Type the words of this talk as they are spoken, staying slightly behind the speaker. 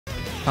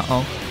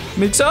Uh-oh.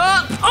 Mix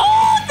up!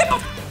 Oh!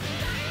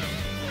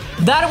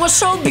 That was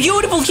so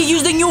beautiful. He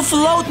used the new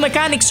float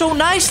mechanic so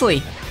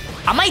nicely.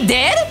 Am I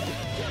dead?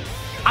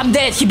 I'm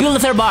dead. He built the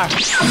third bar.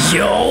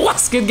 Yo,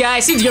 what's good,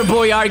 guys? It's your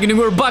boy Argon.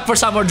 We're back for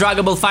some more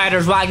Dragon Ball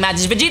FighterZ rank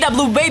matches. Vegeta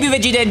Blue, Baby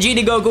Vegeta, and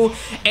GD Goku.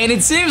 And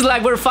it seems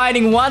like we're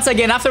fighting once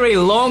again after a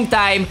long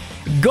time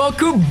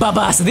Goku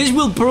Babas. This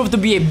will prove to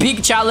be a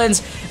big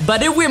challenge,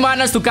 but if we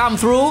manage to come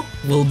through,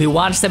 we'll be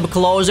one step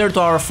closer to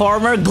our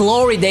former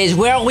glory days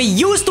where we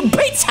used to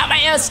beat some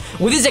ass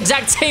with this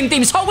exact same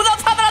team. So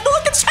without further ado,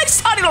 look at Shine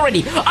starting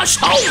already. A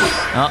show!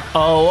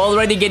 Uh-oh,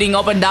 already getting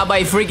opened up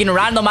by freaking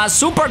random ass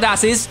super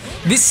dashes.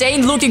 This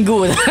ain't looking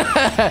good.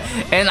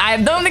 And I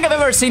don't think I've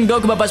ever seen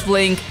Goku Babas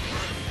playing.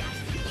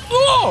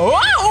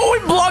 Oh, we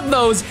blocked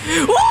those.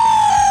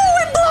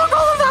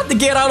 To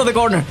get out of the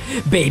corner.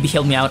 Baby,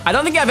 help me out. I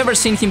don't think I've ever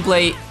seen him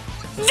play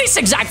this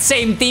exact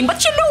same team,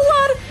 but you know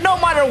what? No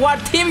matter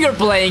what team you're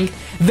playing,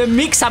 the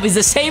mix-up is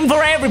the same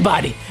for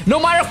everybody. No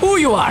matter who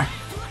you are.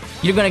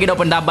 You're gonna get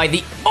opened up by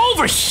the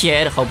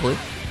overhead, hopefully.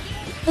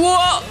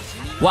 Whoa!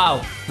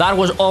 Wow, that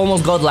was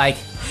almost godlike.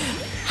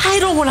 I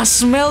don't wanna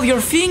smell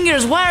your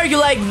fingers. Why are you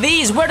like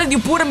this? Where did you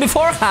put them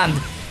beforehand?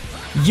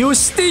 You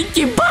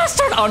stinky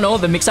bastard! Oh no,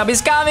 the mix-up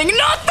is coming.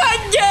 Not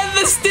again,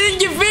 the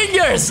stinky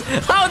fingers!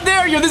 How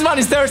dare you? This man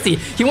is thirsty.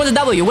 He wants a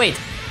W. Wait.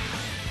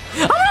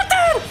 I'm not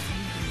dead!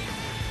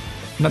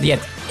 Not yet.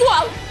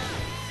 Wow!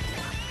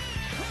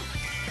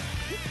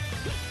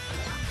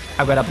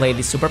 I've gotta play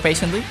this super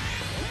patiently.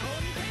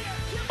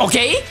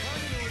 Okay.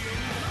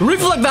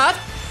 Reflect that.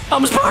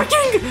 I'm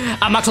sparking.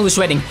 I'm actually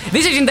sweating.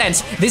 This is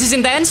intense. This is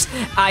intense.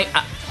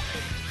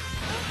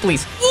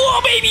 Please.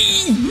 Whoa,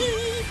 baby!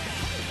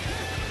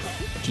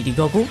 GD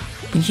Goku,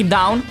 pin him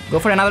down, go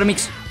for another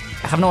mix.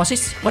 I have no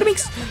assists. What a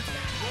mix!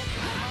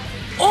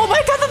 Oh my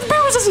god, that's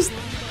Beerus assist!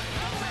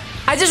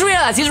 I just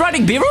realized he's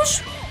running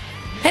Beerus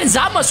and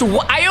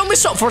Zamasu. I only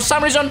saw for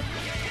some reason.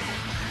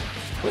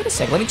 Wait a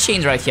sec, let me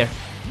change right here.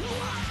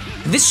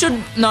 This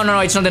should no,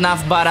 it's not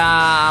enough. But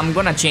I'm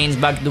gonna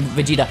change back to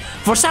Vegeta.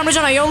 For some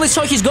reason, I only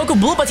saw his Goku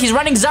Blue, but he's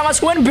running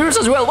Zamasu and Beerus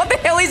as well. What the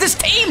hell is this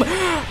team?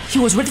 He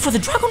was ready for the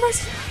Dragon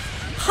Race.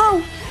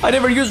 How? I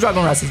never used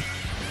Dragon Races.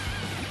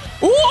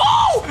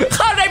 Whoa!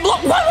 How did I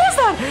block? What was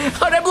that?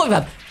 How did I block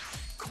that?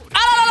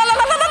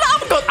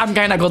 I'm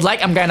kinda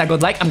godlike. I'm kinda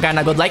godlike. I'm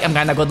kinda godlike. I'm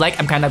kinda godlike.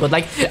 I'm kinda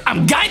godlike.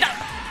 I'm kinda.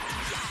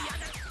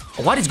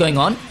 What is going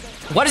on?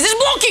 What is this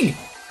blocking?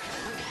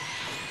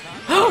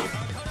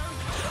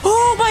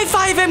 Oh, my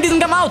 5M didn't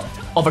come out.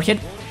 Overhead.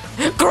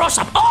 Cross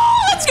up.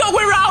 Oh, let's go.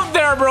 We're out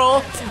there,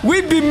 bro.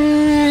 We've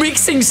been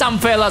mixing some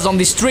fellas on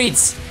the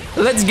streets.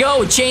 Let's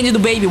go. Change it to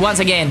baby once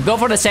again. Go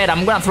for the set.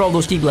 I'm gonna throw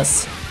those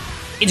Kiblas.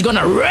 It's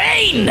gonna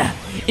rain!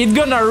 It's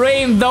gonna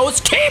rain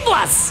those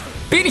Kiblas!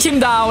 Pin him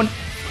down.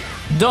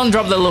 Don't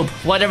drop the loop,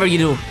 whatever you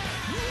do.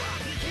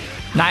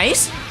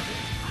 Nice.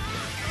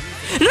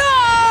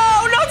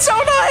 No! Not so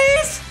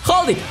nice!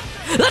 Hold it.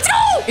 Let's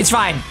go! It's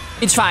fine.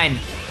 It's fine.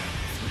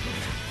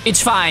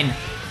 It's fine.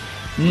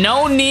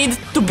 No need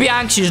to be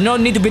anxious. No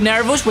need to be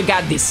nervous. We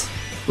got this.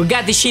 We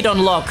got this shit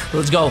on lock.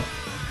 Let's go.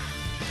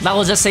 That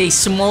was just a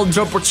small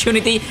drop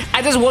opportunity.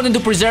 I just wanted to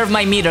preserve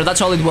my meter.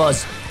 That's all it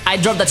was. I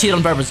dropped that shit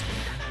on purpose.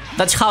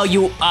 That's how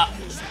you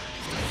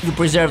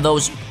preserve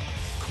those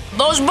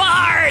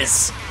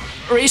bars.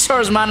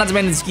 Resource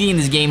management is key in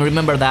this game.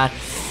 Remember that.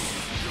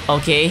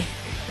 Okay.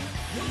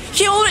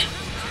 He already.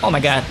 Oh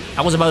my god.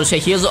 I was about to say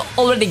he has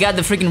already got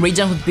the freaking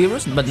regen with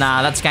Beerus, but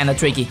nah, that's kind of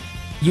tricky.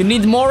 You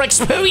need more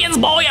experience,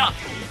 boy.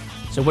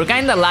 So we're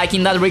kind of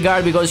lacking in that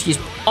regard because he's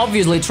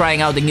obviously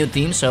trying out the new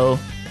team. So,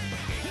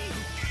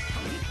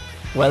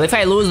 well, if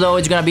I lose though,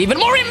 it's gonna be even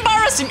more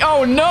embarrassing.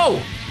 Oh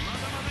no.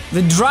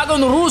 The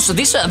Dragon Rus.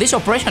 This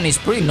operation is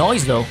pretty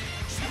noisy though.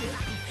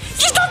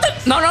 He's got the.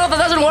 No, that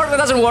doesn't work. That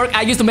doesn't work.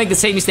 I used to make the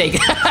same mistake.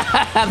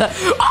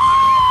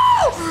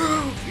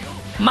 Oh!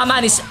 My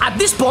man is at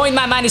this point.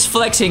 My man is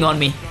flexing on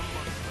me.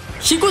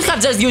 He could have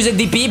just used a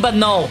DP, but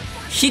no.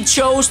 He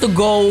chose to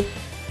go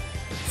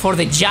for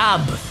the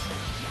jab.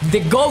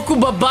 The Goku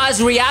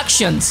Babas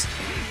reactions.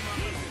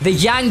 The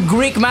young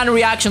Greek man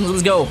reactions.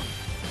 Let's go.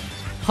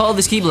 Hold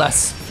this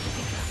Kiblas.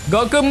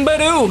 Goku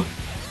Blue.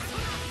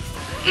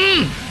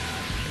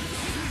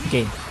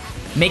 Okay,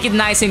 make it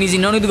nice and easy.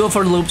 No need to go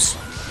for loops.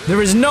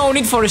 There is no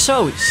need for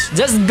resource.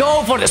 Just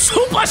go for the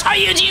Super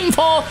Saiyajin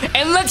 4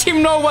 and let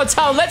him know what's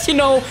up. Let him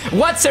know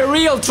what's a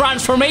real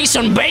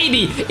transformation,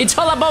 baby. It's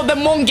all about the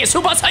monkey.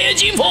 Super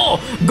Saiyajin 4.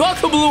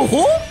 Goku Blue.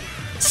 Who?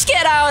 Just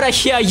get out of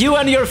here, you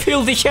and your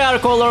filthy hair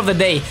color of the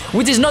day.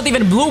 Which is not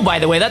even blue, by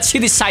the way. That's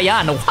shit is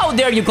cyan. How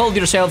dare you call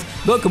yourself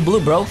Goku Blue,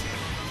 bro?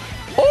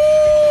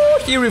 Oh,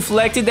 he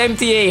reflected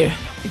empty air.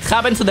 It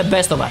happened to the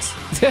best of us.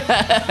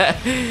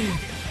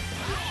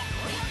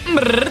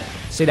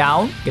 Sit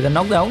down, get a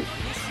knockdown.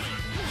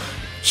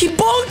 He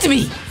bonked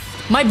me!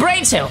 My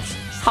brain cells!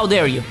 How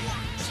dare you?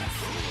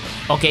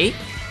 Okay.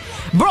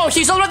 Bro,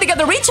 he's already got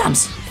the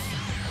rejumps!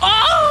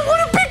 Oh,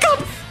 what a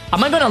pickup!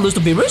 Am I gonna lose to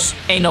Beerus?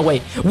 Ain't no way.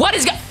 What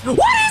is that?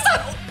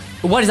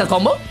 What is that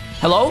combo?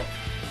 Hello?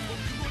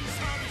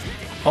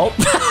 Oh.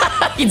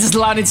 He just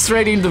landed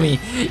straight into me.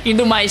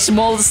 Into my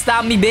small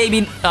stammy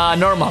baby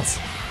normals.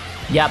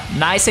 Yep,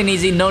 nice and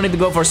easy. No need to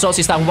go for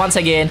saucy stuff once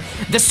again.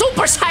 The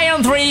Super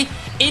Saiyan 3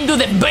 into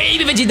the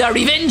baby Vegeta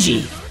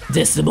Revenge.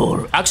 That's the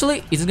more.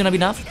 Actually, is it gonna be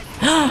enough?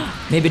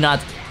 Maybe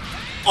not.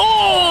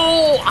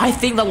 Oh, I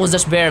think that was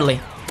just barely.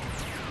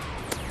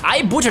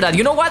 I butchered that.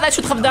 You know what I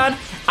should have done?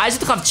 I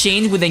should have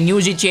changed with the new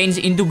Z change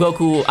into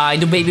Goku,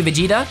 into baby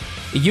Vegeta.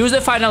 Use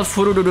the final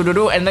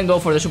Fururururu and then go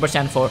for the Super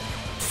Saiyan 4.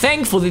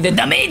 Thankfully, the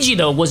damage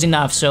though was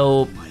enough,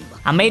 so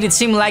I made it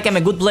seem like I'm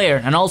a good player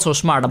and also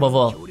smart above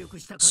all.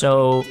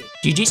 So,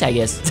 GG's, I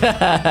guess.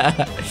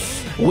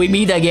 We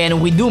meet again.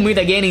 We do meet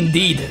again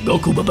indeed.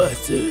 Goku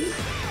Babas.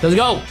 Let's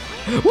go.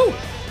 Woo.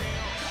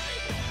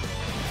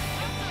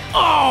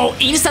 Oh,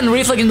 instant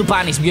reflex into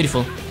punish.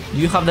 Beautiful. Do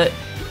you have the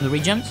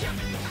rejumps?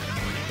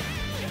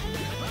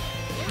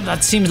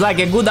 That seems like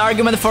a good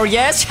argument for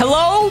yes.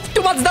 Hello?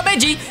 Too much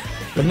damage.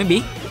 Let me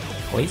be.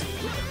 Wait.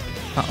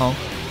 Uh-oh.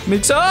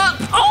 Mix up.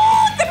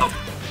 Oh!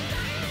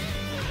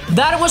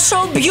 That was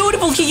so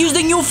beautiful. He used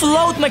the new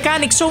float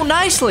mechanic so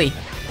nicely.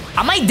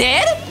 Am I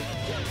dead?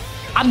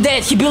 I'm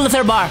dead. He built the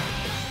third bar.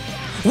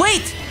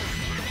 Wait.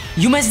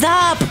 You messed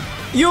up.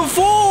 You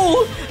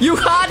fool. You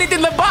had it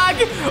in the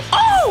bag.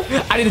 Oh!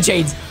 I need to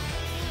change.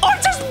 Or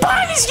just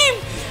punish him.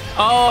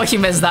 Oh, he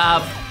messed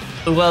up.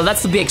 Well,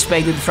 that's to be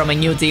expected from a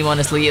new team,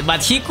 honestly.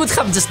 But he could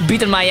have just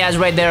beaten my ass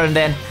right there and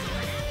then.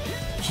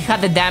 He had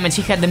the damage.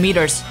 He had the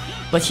meters.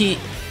 But he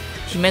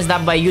messed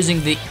up by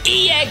using the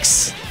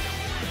EX.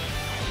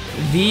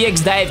 The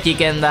EX dive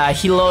kick, and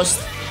he lost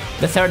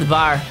the third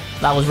bar.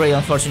 That was really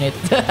unfortunate.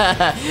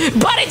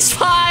 But it's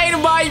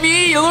fine by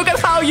me. Look at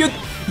how you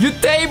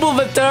table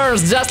the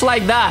turns just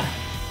like that.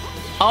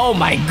 Oh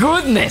my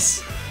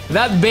goodness.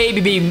 That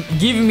baby be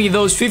giving me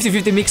those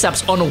 50-50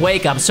 mix-ups on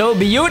wake up. So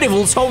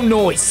beautiful, so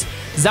nice.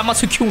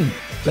 Zamasu-kun.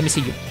 Let me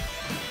see you.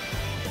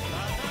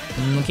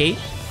 Okay.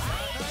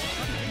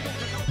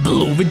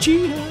 Blue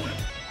Vegeta.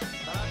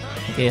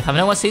 Okay, I have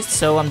no assist,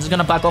 so I'm just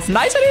gonna back off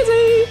nice and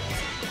easy.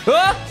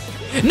 Ah!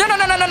 No.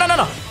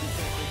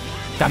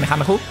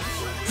 Kamehameha.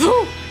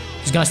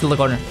 He's gonna steal the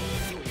corner.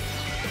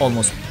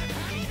 Almost.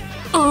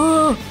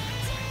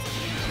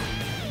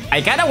 I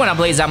kinda wanna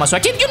play Zamasu. I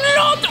keep you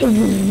not.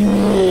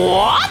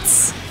 What?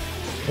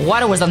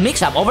 What was that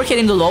mix-up? Overhead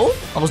in the low?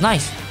 That was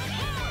nice.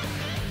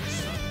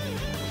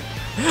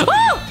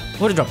 Oh!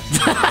 What a drop.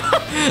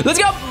 Let's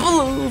go,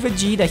 Blue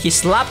Vegeta. He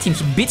slapped him.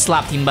 He beat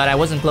slapped him, but I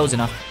wasn't close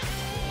enough.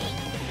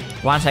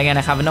 Once again,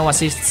 I have no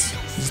assists.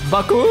 It's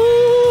Baku.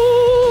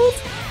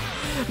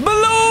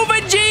 Blue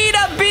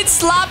Vegeta beat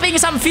slapping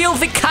some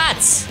filthy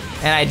cats.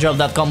 And I dropped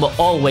that combo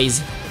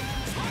always.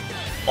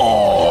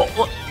 Oh!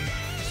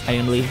 I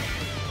didn't believe.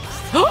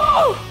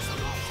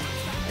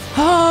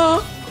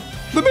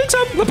 The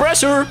mix-up, the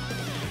pressure,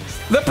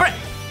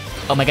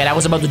 oh my god, I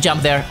was about to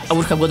jump there. I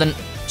would have gotten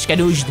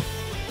skadooshed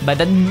by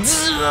the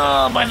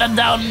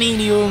down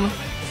medium.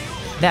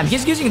 Damn,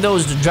 he's using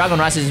those dragon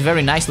rushes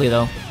very nicely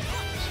though.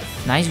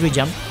 Nice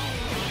rejump.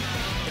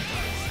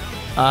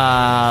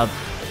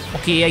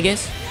 Okay, I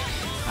guess.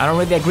 I don't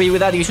really agree with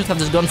that. You should have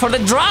just gone for the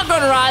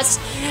dragon rush.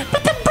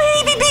 But the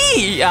baby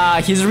bee,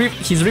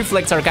 his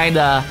reflex are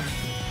kinda.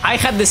 I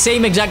had the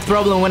same exact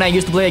problem when I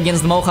used to play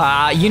against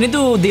Moha. You need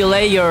to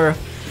delay your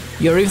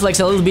reflex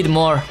a little bit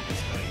more.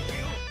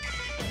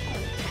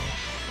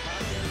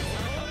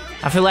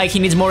 I feel like he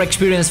needs more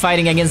experience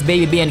fighting against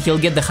Baby B and he'll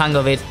get the hang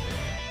of it.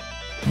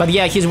 But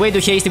yeah, he's way too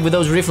hasty with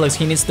those reflex.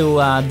 He needs to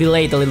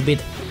delay it a little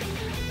bit.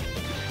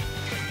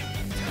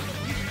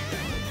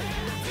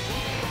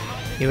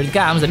 Here it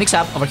comes, the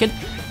mix-up, overhead.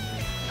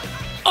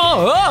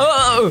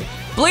 Oh,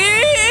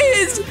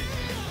 please!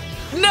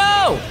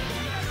 No!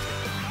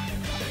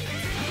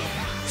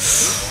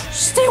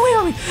 Stay away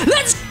from me!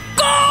 Let's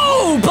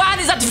go!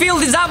 Banish that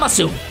field is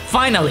Zamasu!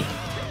 Finally!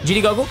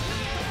 GD Goku?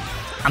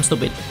 I'm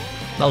stupid.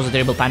 That was a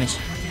terrible punish.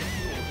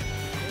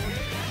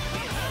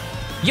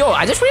 Yo,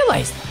 I just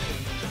realized.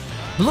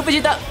 Blue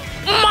Vegeta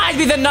might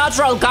be the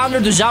natural counter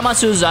to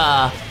Zamasu's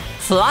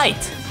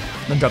flight.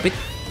 Don't drop it.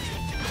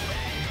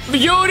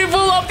 Beautiful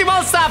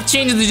optimal stuff!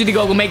 Change the GD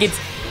Goku, make it...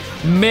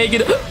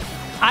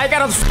 I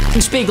cannot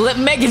speak,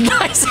 make it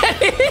nice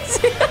and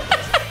easy.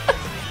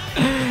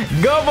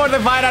 Go for the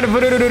fight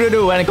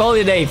and call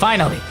it a day,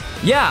 finally.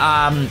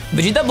 Yeah,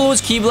 Vegeta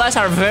Blue's Ki Blasts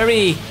are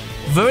very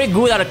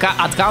good at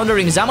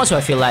countering Zamasu,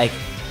 I feel like,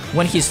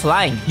 when he's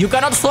flying. You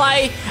cannot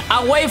fly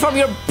away from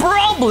your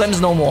problems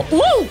no more.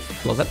 Woo!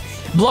 Block that.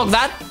 Block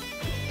that.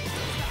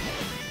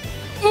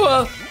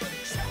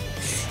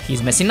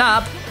 He's messing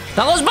up.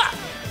 That was bad.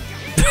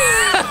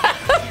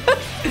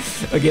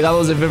 Okay, that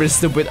was a very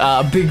stupid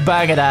big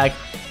bang attack.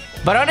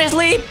 But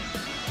honestly,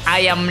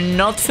 I am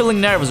not feeling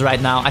nervous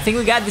right now. I think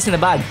we got this in the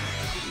bag.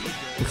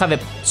 We have a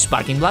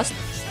Sparking Blast.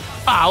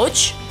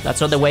 Ouch! That's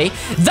not the way.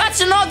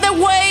 That's not the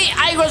way!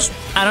 I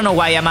don't know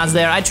why I'm out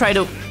there. I try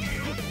to...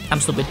 I'm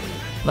stupid.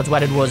 That's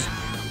what it was.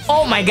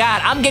 Oh my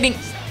god, I'm getting...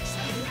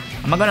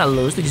 Am I gonna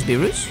lose to this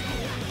virus?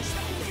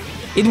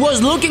 It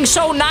was looking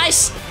so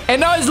nice,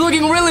 and now it's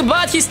looking really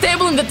bad. He's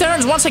tabling the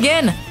turns once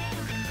again.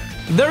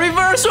 The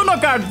reverse Uno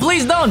card,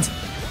 please don't.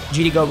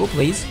 GD Goku,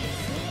 please.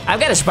 I've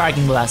got a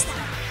Sparking Blast.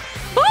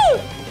 Woo!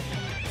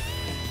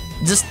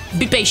 Just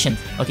be patient.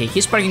 Okay,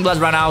 his Sparking Blast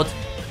ran out.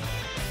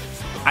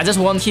 I just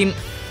want him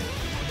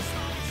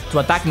to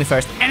attack me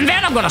first, and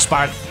then I'm gonna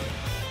spark.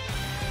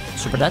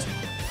 Super Dash.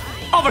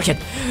 Overhead.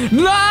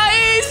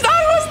 Nice!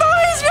 That was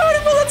nice!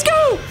 Beautiful, let's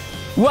go!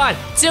 1,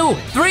 2,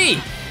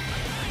 3.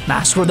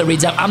 Nah, screw the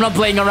reads up. I'm not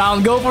playing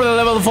around. Go for the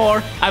level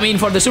 4. I mean,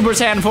 for the Super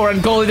Saiyan 4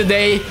 and call it a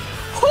day.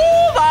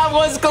 Ooh, that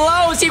was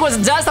close. He was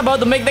just about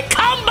to make the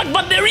comeback,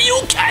 but there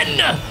you can!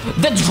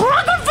 The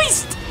Dragon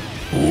Fist!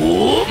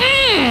 Ooh,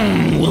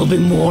 will be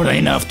more than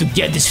enough to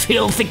get this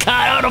filthy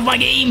cat out of my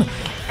game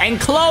and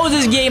close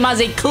this game as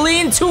a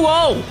clean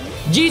 2-0.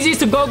 GG's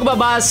to Goku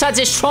Baba, such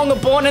a strong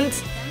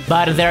opponent,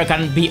 but there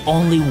can be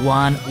only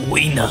one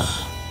winner.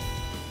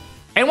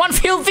 And one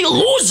filthy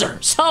loser.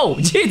 So,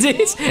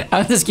 GG's.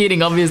 I'm just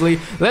kidding, obviously.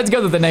 Let's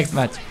go to the next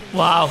match.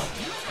 Wow.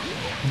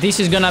 This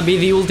is gonna be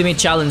the ultimate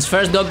challenge.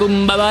 First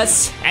Goku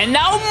Babas, and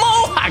now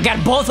Mo. I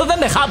got both of them.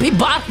 The happy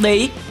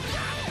birthday.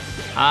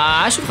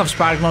 I should have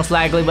sparked most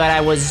likely, but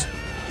I was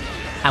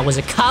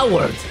a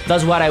coward.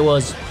 That's what I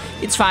was.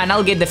 It's fine.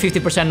 I'll get the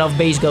 50% off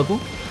base Goku.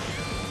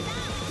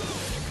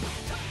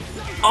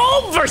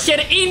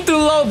 Overhead into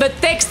low, the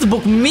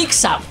textbook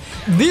mix-up.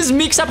 This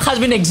mix-up has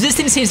been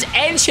existing since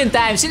ancient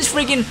times, since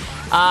freaking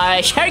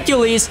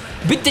Hercules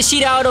beat the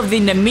shit out of the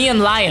Nemean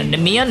lion.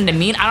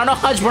 Nemean? I don't know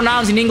how it's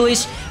pronounced in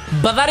English,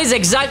 but that is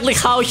exactly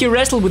how he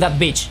wrestled with that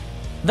bitch.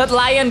 That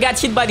lion got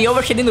hit by the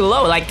overhead into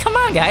low. Like, come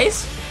on,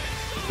 guys.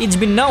 It's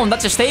been known,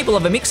 that's a staple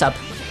of a mix-up.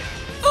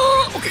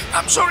 Oh, okay,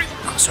 I'm sorry.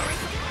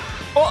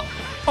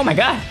 Oh my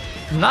god.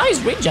 Nice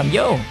ring jump,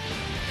 yo.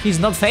 He's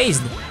not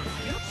phased.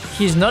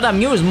 He's not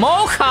amused.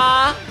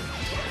 Mocha!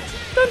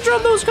 Don't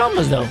drop those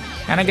combos, though.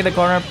 Can I get the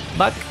corner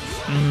back?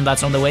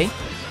 That's on the way.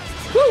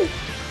 Woo!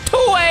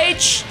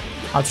 2H!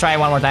 I'll try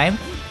one more time.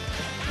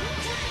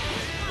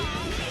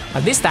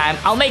 But this time,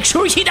 I'll make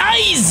sure he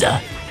dies!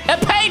 A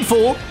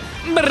painful...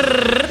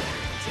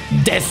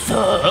 death.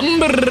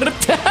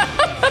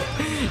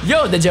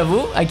 Yo, deja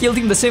vu. I killed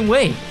him the same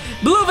way.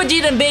 Blue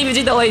Vegeta and Baby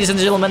Vegeta, ladies and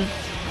gentlemen.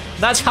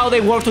 That's how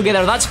they work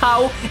together. That's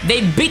how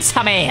they beat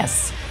some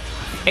ass.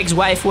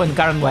 Ex-waifu and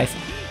current wife.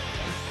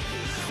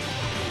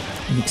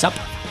 Mix up.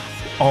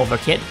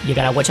 Overhead. You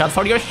gotta watch out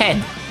for your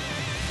head.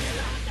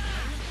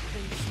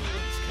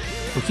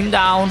 Put him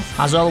down.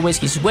 As always,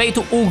 he's way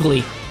too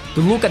ugly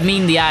to look at me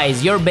in the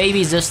eyes. Your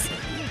baby is just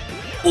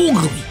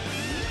ugly.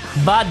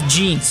 Bad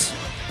genes.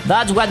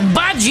 That's what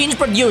bad genes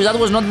produce. That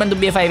was not meant to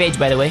be a 5H,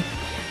 by the way.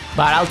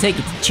 But I'll take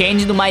it.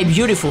 Change into my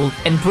beautiful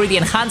and pretty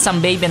and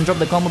handsome baby and drop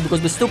the combo because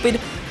the stupid...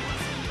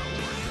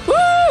 Woo!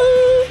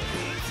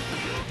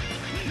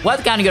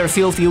 What can your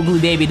filthy ugly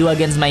baby do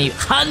against my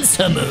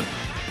handsome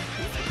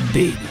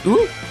baby?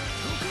 Ooh.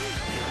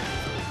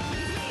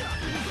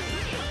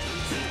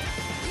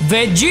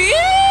 Vegeta!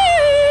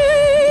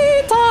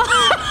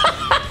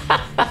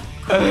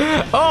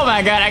 Oh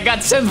my god, I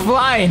got sent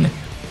flying.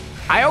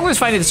 I always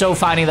find it so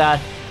funny that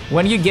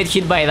when you get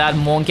hit by that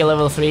monkey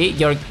level 3,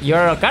 your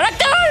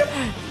character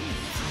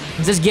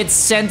just gets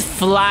sent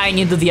flying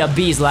into the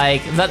abyss.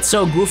 Like, that's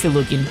so goofy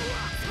looking.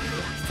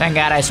 Thank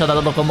god I saw that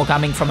auto combo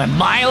coming from a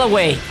mile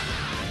away.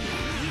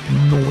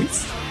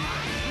 Nice.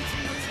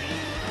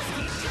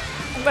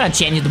 I'm gonna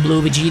change it to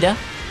Blue Vegeta,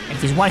 and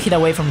he's one hit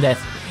away from death.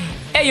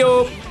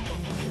 Heyo!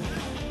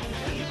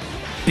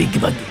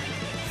 Big bug.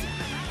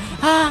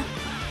 Ah!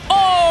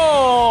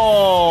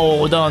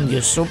 Oh! Don't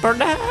use super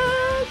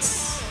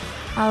dance.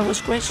 I was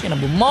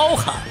questionable.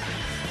 Moha!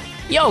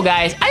 Yo,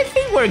 guys, I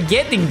think we're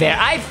getting there.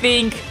 I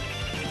think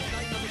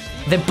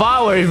the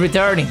power is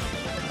returning.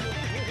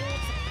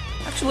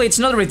 Actually, it's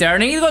not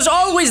returning. It was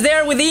always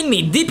there within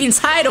me, deep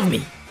inside of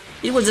me.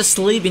 It was just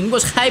sleeping. It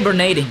was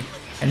hibernating.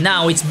 And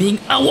now it's being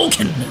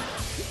awoken.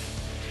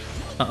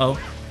 Uh-oh.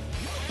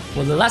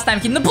 Well, the last time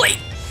he didn't play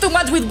too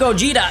much with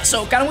Gogeta.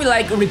 So can we,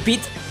 like,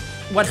 repeat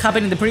what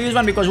happened in the previous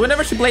one? Because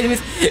whenever he played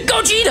with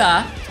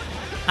Gogeta,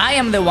 I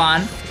am the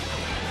one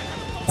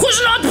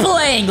who's not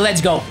playing. Let's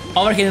go.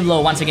 Overhead and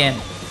low once again.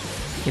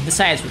 Hit the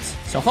side switch.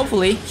 So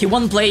hopefully he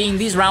won't play in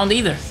this round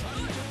either.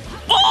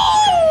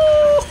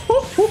 Oh!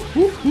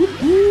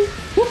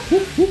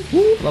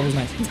 That was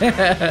nice.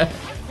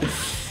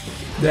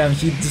 Damn,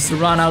 he just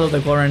ran out of the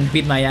corner and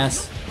beat my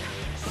ass.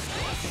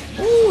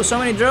 Ooh, so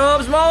many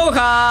drops.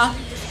 Mocha!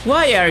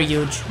 Why are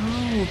you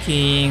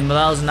joking?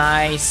 That was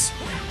nice.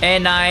 A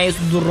nice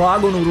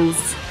Dragon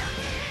Roost.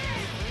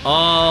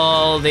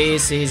 Oh,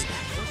 this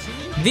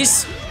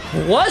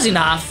was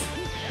enough.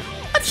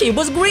 But he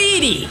was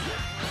greedy.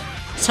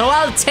 So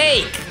I'll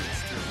take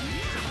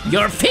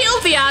your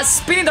filthy ass,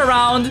 spin it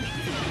around,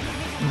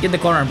 and get the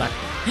corner back.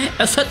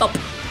 A setup.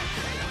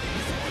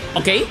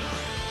 Okay.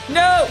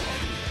 No.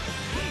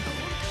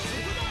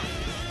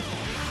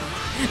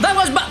 That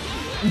was bad.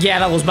 Yeah,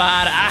 that was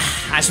bad.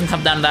 I shouldn't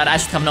have done that. I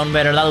should have known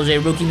better. That was a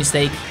rookie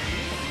mistake.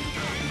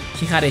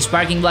 He had a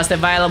Sparking Blast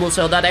available,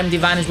 so that empty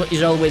vanish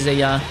is always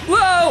a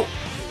whoa!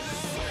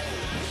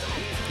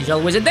 Is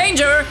always a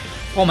danger.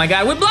 Oh my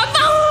god, we blocked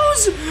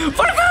those!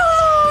 For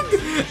God!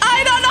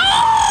 I don't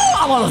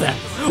know! I'm all of that.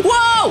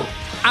 Whoa!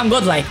 I'm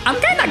godlike. I'm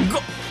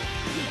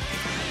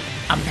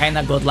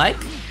kinda godlike.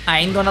 I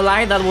ain't gonna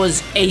lie, that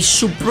was a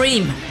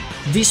supreme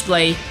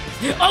display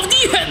of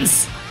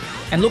defense!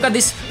 And look at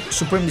this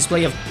supreme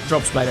display of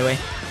drops, by the way.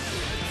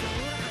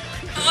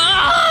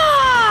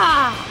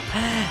 Ah!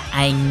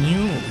 I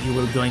knew you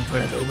were going for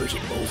that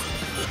overhit move.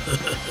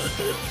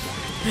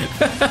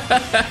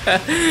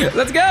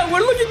 Let's go,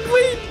 we're looking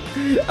clean.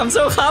 I'm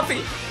so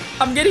happy.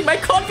 I'm getting my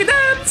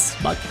confidence.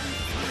 But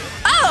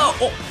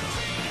oh!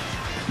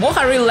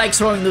 Moha really likes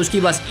throwing those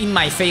kiblas in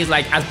my face,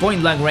 like at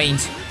point blank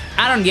range.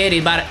 I don't get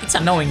it, but it's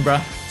annoying, bro.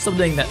 Stop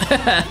doing that.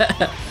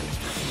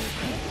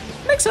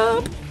 Mix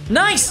up.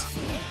 Nice.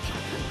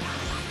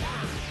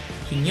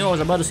 He knew I was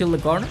about to steal the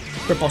corner.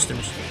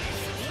 Preposterous.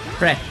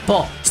 Pre,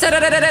 po,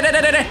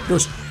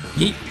 dos,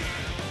 yeet.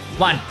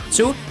 1,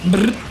 2,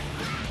 brr.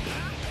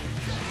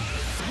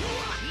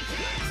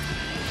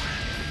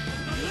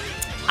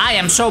 I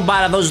am so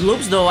bad at those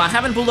loops, though I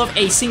haven't pulled off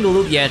a single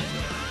loop yet.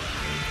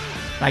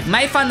 Like,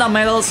 my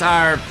fundamentals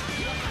are,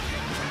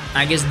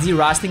 I guess,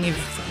 de-rusting, if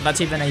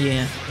that's even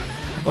a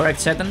correct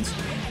sentence.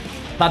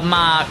 But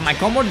my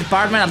combo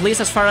department, at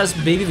least as far as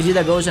Baby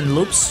Vegeta goes and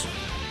loops,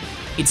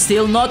 it's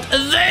still not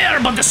there.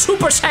 But the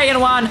Super Saiyan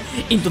 1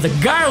 into the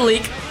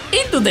garlic,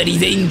 into the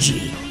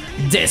Ridenji,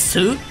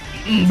 Desu,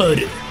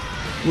 Butter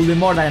will be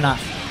more than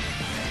enough.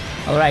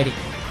 Alrighty.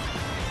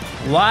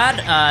 What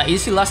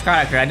is the last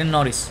character? I didn't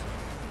notice.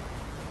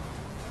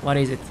 What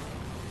is it?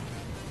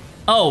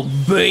 Oh,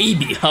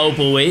 baby, how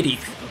poetic.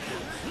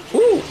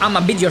 Ooh, I'ma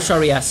beat your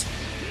sorry ass.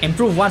 And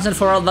prove once and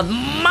for all that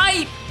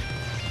my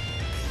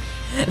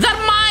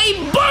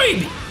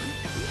baby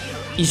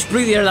is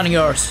prettier than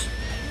yours.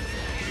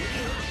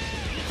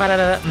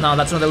 No,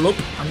 that's not a loop.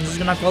 I'm just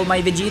gonna call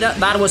my Vegeta.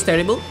 That was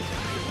terrible.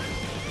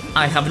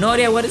 I have no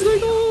idea what is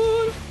going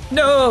on.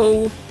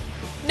 No.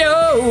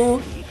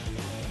 No.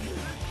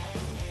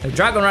 The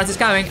Dragon Rush is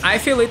coming. I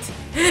feel it.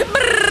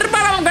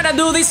 But I'm gonna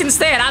do this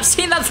instead. I've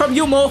seen that from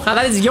you, Moha.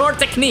 That is your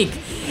technique.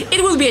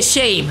 It will be a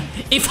shame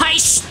if I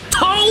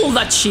stole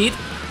that shit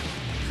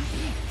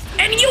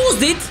and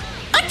used it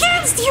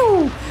against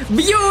you.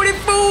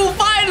 Beautiful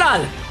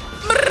final.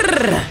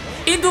 Brr.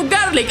 Into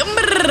garlic.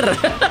 Brr.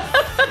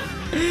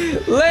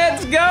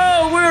 Let's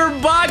go. We're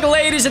back,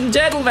 ladies and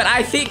gentlemen.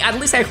 I think, at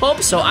least I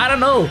hope so. I don't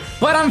know.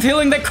 But I'm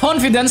feeling the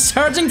confidence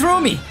surging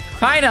through me.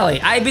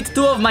 Finally, I beat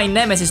two of my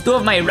nemesis, two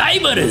of my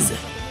rivals.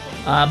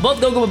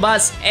 Both Goku Blue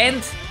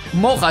and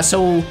Moha,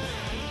 so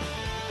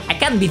I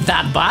can't be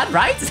that bad,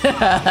 right?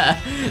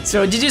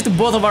 So GG's to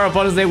both of our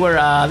opponents. They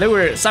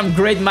were some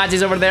great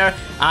matches over there.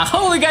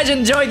 Hope you guys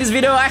enjoyed this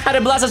video. I had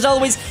a blast as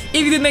always.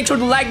 If you did, make sure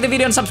to like the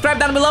video and subscribe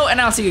down below,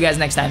 and I'll see you guys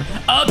next time.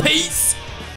 Peace!